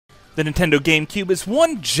The Nintendo GameCube is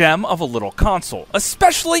one gem of a little console,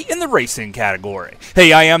 especially in the racing category.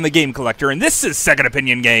 Hey, I am the Game Collector, and this is Second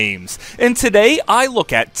Opinion Games. And today, I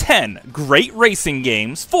look at 10 great racing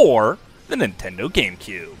games for the Nintendo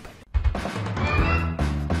GameCube.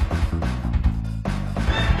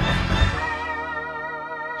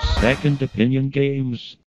 Second Opinion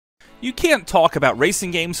Games. You can't talk about racing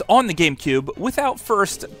games on the GameCube without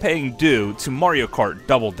first paying due to Mario Kart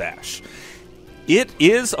Double Dash. It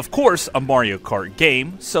is, of course, a Mario Kart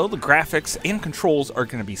game, so the graphics and controls are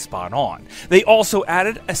going to be spot on. They also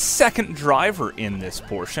added a second driver in this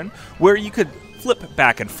portion, where you could flip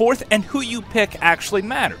back and forth, and who you pick actually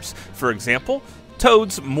matters. For example,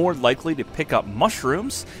 Toad's more likely to pick up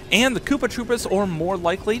mushrooms, and the Koopa Troopas are more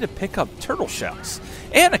likely to pick up turtle shells.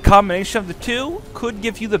 And a combination of the two could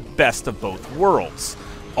give you the best of both worlds.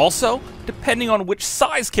 Also, depending on which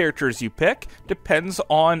size characters you pick, depends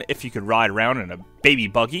on if you could ride around in a baby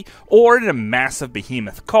buggy or in a massive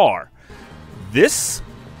behemoth car. This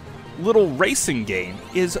little racing game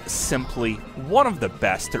is simply one of the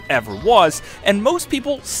best there ever was, and most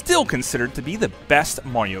people still consider it to be the best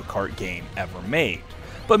Mario Kart game ever made.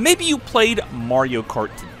 But maybe you played Mario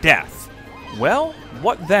Kart to death. Well,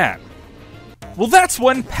 what then? Well, that's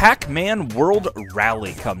when Pac-Man World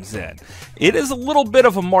Rally comes in. It is a little bit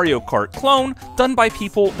of a Mario Kart clone done by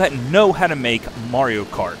people that know how to make Mario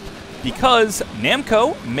Kart, because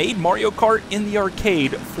Namco made Mario Kart in the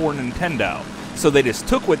arcade for Nintendo. So they just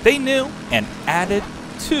took what they knew and added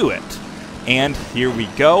to it. And here we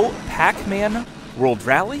go. Pac-Man World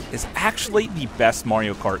Rally is actually the best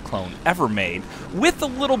Mario Kart clone ever made, with a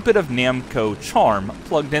little bit of Namco charm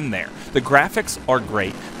plugged in there. The graphics are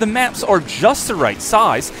great, the maps are just the right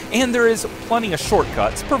size, and there is plenty of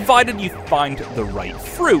shortcuts, provided you find the right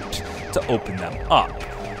fruit to open them up.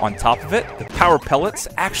 On top of it, the power pellets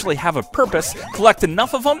actually have a purpose. Collect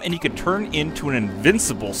enough of them and you can turn into an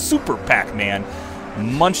invincible Super Pac-Man,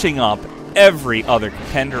 munching up every other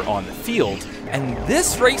contender on the field. And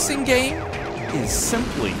this racing game is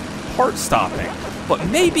simply heart-stopping, but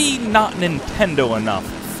maybe not Nintendo enough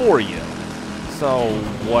for you. So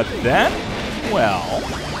what then? Well,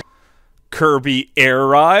 Kirby Air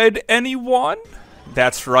Ride, anyone?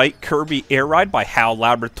 That's right, Kirby Air Ride by HAL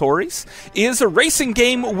Laboratories is a racing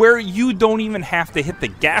game where you don't even have to hit the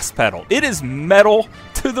gas pedal. It is metal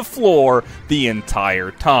to the floor the entire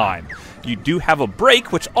time. You do have a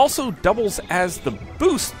brake, which also doubles as the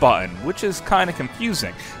boost button, which is kind of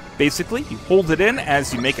confusing. Basically, you hold it in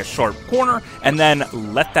as you make a sharp corner, and then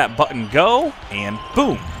let that button go, and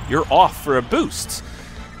boom, you're off for a boost.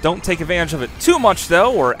 Don't take advantage of it too much,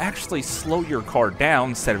 though, or actually slow your car down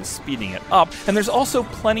instead of speeding it up. And there's also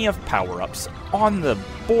plenty of power-ups on the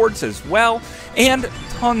boards as well, and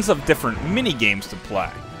tons of different mini-games to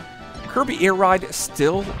play. Kirby Air Ride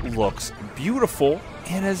still looks beautiful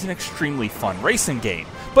and is an extremely fun racing game.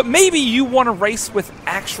 But maybe you want to race with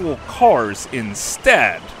actual cars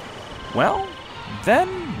instead. Well,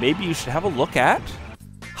 then maybe you should have a look at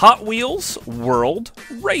Hot Wheels World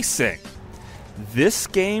Racing. This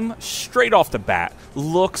game, straight off the bat,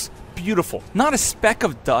 looks beautiful. Not a speck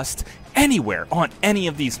of dust anywhere on any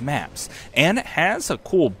of these maps. And it has a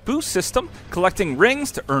cool boost system, collecting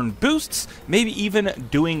rings to earn boosts, maybe even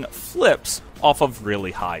doing flips off of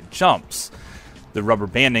really high jumps. The rubber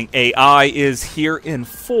banding AI is here in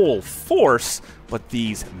full force, but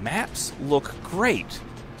these maps look great.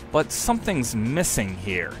 But something's missing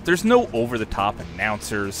here. There's no over-the-top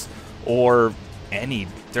announcers or any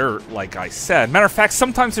dirt, like I said. Matter of fact,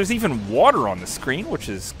 sometimes there's even water on the screen, which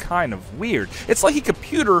is kind of weird. It's like a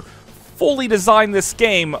computer fully designed this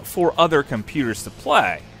game for other computers to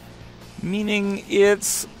play. Meaning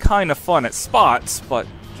it's kind of fun at spots, but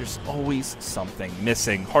there's always something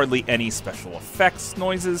missing. Hardly any special effects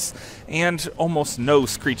noises, and almost no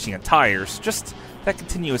screeching of tires, just that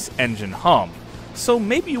continuous engine hum. So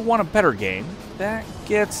maybe you want a better game that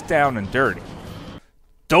gets down and dirty.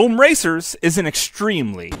 Dome Racers is an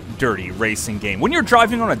extremely dirty racing game. When you're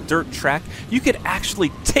driving on a dirt track, you could actually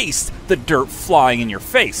taste the dirt flying in your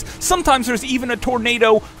face. Sometimes there's even a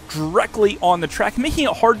tornado directly on the track, making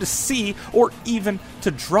it hard to see or even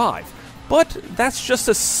to drive. But that's just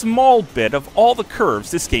a small bit of all the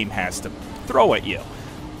curves this game has to throw at you.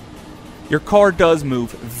 Your car does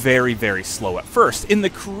move very, very slow at first in the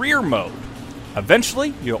career mode.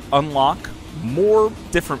 Eventually, you'll unlock more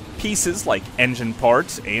different pieces like engine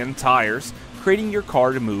parts and tires, creating your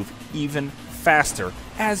car to move even faster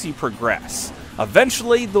as you progress.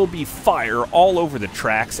 Eventually, there'll be fire all over the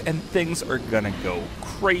tracks and things are gonna go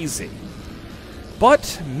crazy.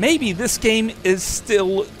 But maybe this game is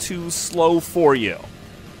still too slow for you.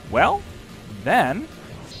 Well, then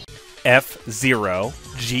F-Zero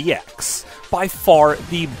GX. By far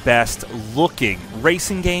the best looking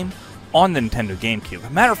racing game on the Nintendo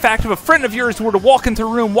GameCube. Matter of fact, if a friend of yours were to walk into the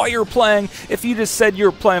room while you were playing, if you just said you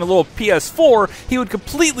were playing a little PS4, he would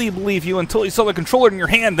completely believe you until he saw the controller in your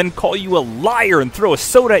hand, then call you a liar and throw a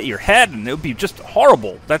soda at your head, and it would be just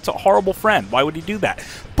horrible. That's a horrible friend. Why would he do that?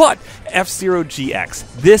 But F-Zero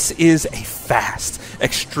GX, this is a fast,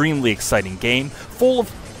 extremely exciting game, full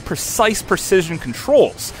of precise precision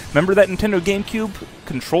controls. Remember that Nintendo GameCube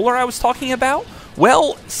controller I was talking about?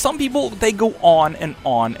 Well, some people, they go on and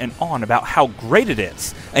on and on about how great it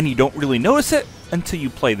is, and you don't really notice it until you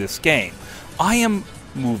play this game. I am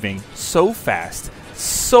moving so fast,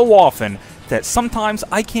 so often, that sometimes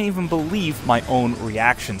I can't even believe my own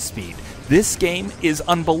reaction speed. This game is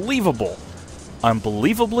unbelievable.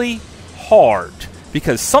 Unbelievably hard.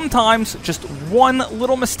 Because sometimes just one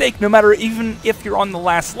little mistake, no matter even if you're on the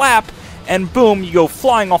last lap, and boom, you go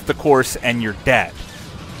flying off the course and you're dead.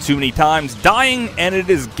 Too many times dying, and it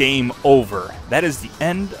is game over. That is the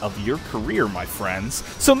end of your career, my friends.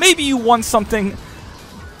 So maybe you want something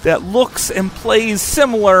that looks and plays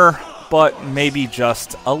similar, but maybe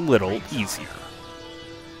just a little easier.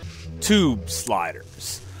 Tube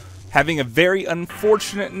Sliders. Having a very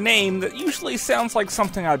unfortunate name that usually sounds like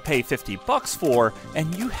something I'd pay $50 for,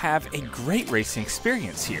 and you have a great racing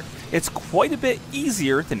experience here. It's quite a bit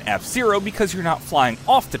easier than F-Zero because you're not flying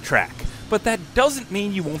off the track. But that doesn't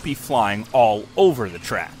mean you won't be flying all over the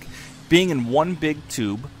track. Being in one big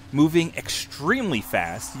tube, moving extremely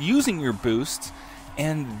fast, using your boosts,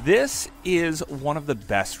 and this is one of the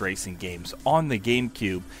best racing games on the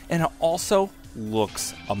GameCube, and it also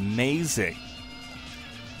looks amazing.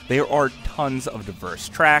 There are tons of diverse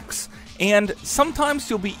tracks, and sometimes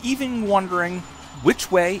you'll be even wondering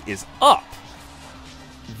which way is up.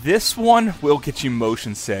 This one will get you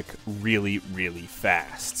motion sick really, really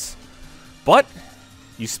fast. But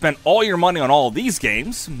you spent all your money on all of these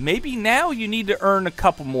games, maybe now you need to earn a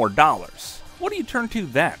couple more dollars. What do you turn to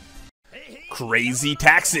then? Crazy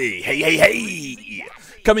Taxi! Hey, hey, hey!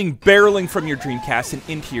 Coming barreling from your Dreamcast and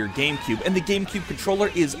into your GameCube, and the GameCube controller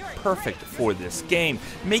is perfect for this game,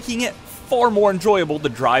 making it far more enjoyable to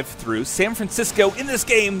drive through San Francisco in this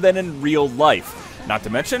game than in real life. Not to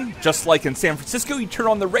mention, just like in San Francisco, you turn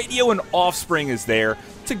on the radio and Offspring is there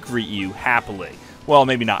to greet you happily. Well,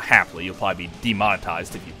 maybe not happily, you'll probably be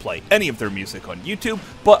demonetized if you play any of their music on YouTube,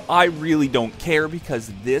 but I really don't care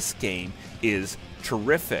because this game is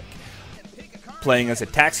terrific. Playing as a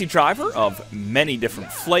taxi driver of many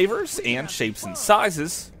different flavors and shapes and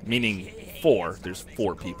sizes, meaning there's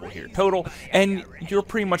 4 people here total, and you're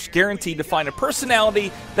pretty much guaranteed to find a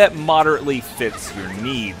personality that moderately fits your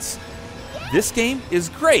needs. This game is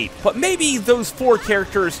great, but maybe those 4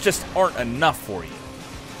 characters just aren't enough for you.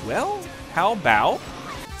 Well, how about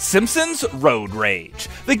Simpsons Road Rage?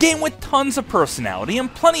 The game with tons of personality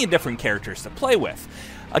and plenty of different characters to play with.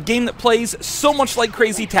 A game that plays so much like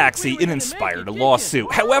Crazy Taxi, it inspired a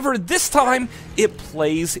lawsuit. However, this time, it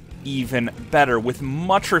plays even better with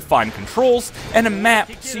much refined controls and a map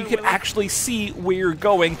so you can actually see where you're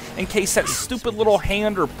going in case that stupid little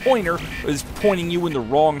hand or pointer is pointing you in the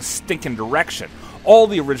wrong stinking direction. All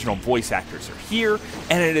the original voice actors are here,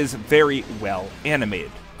 and it is very well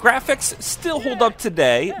animated. Graphics still hold up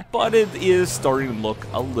today, but it is starting to look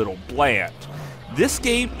a little bland. This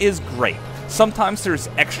game is great. Sometimes there's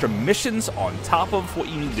extra missions on top of what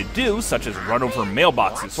you need to do, such as run over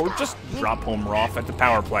mailboxes or just drop Homer off at the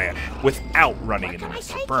power plant without running into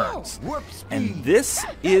Mr. Burns. And this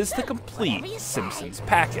is the complete Simpsons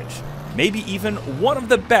package. Maybe even one of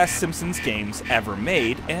the best Simpsons games ever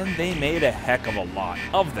made, and they made a heck of a lot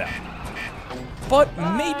of them. But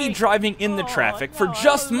maybe driving in the traffic for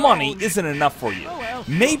just money isn't enough for you.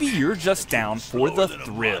 Maybe you're just down for the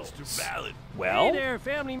thrills. Well,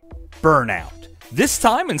 Burnout. This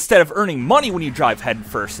time, instead of earning money when you drive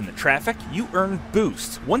headfirst in the traffic, you earn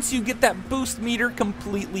boosts. Once you get that boost meter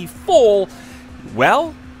completely full,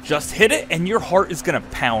 well, just hit it and your heart is going to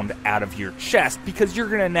pound out of your chest because you're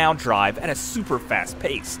going to now drive at a super fast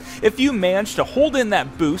pace. If you manage to hold in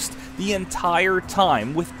that boost the entire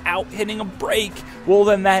time without hitting a brake, well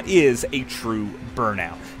then that is a true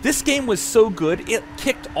burnout. This game was so good, it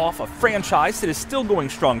kicked off a franchise that is still going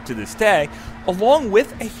strong to this day, along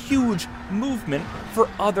with a huge movement for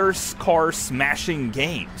other car-smashing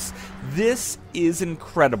games. This is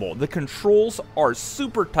incredible. The controls are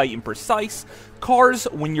super tight and precise. Cars,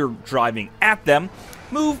 when you're driving at them,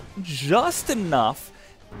 move just enough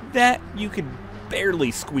that you could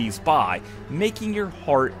barely squeeze by, making your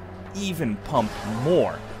heart even pump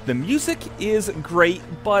more. The music is great,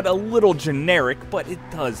 but a little generic, but it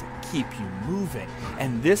does keep you moving.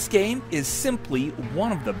 And this game is simply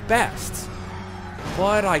one of the best.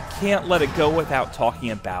 But I can't let it go without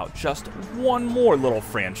talking about just one more little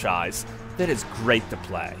franchise that is great to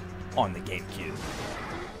play on the GameCube.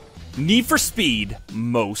 Need for Speed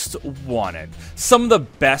Most Wanted. Some of the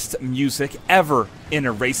best music ever in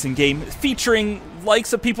a racing game, featuring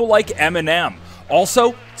likes of people like Eminem.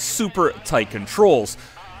 Also, super tight controls.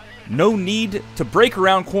 No need to brake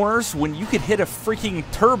around corners when you could hit a freaking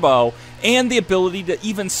turbo, and the ability to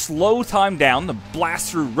even slow time down to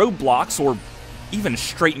blast through roadblocks or even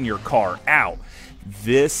straighten your car out.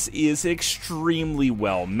 This is extremely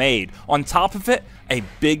well made. On top of it, a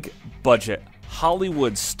big budget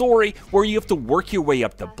Hollywood story where you have to work your way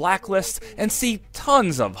up the blacklist and see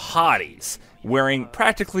tons of hotties wearing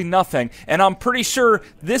practically nothing, and I'm pretty sure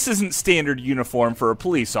this isn't standard uniform for a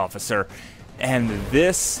police officer. And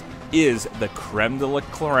this is the creme de la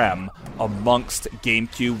creme amongst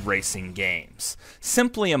GameCube racing games.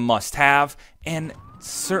 Simply a must-have, and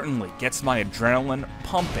certainly gets my adrenaline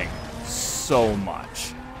pumping so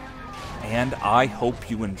much. And I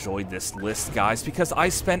hope you enjoyed this list, guys, because I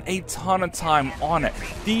spent a ton of time on it.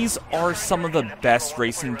 These are some of the best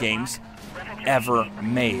racing games ever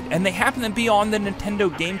made, and they happen to be on the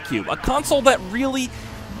Nintendo GameCube, a console that really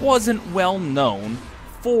wasn't well known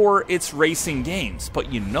for its racing games.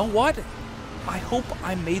 But you know what? I hope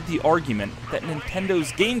I made the argument that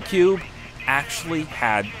Nintendo's GameCube actually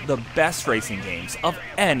had the best racing games of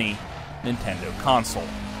any Nintendo console.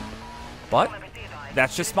 But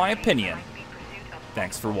that's just my opinion.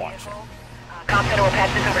 Thanks for watching. Comp Center will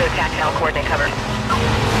pass this over to attack channel coordinate cover.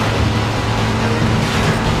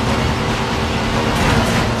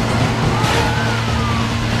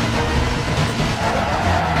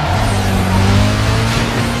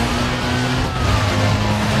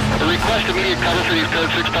 Request immediate cover for these code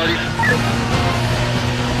 6 parties.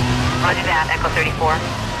 Roger that, Echo 34.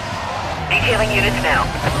 Detailing units now.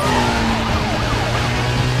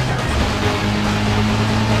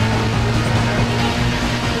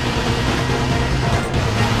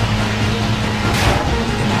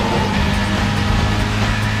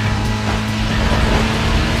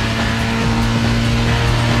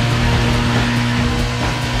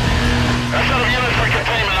 That's not a unit for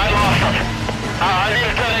containment. I lost them. I need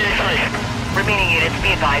a 1083. Remaining units,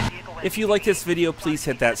 be advised. If you like this video, please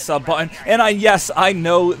hit that sub button. And yes, I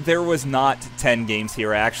know there was not 10 games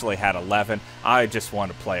here. I actually had 11. I just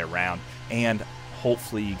wanted to play around. And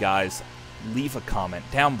hopefully you guys leave a comment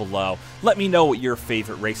down below. Let me know what your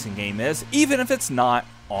favorite racing game is, even if it's not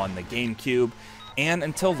on the GameCube. And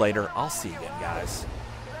until later, I'll see you again, guys.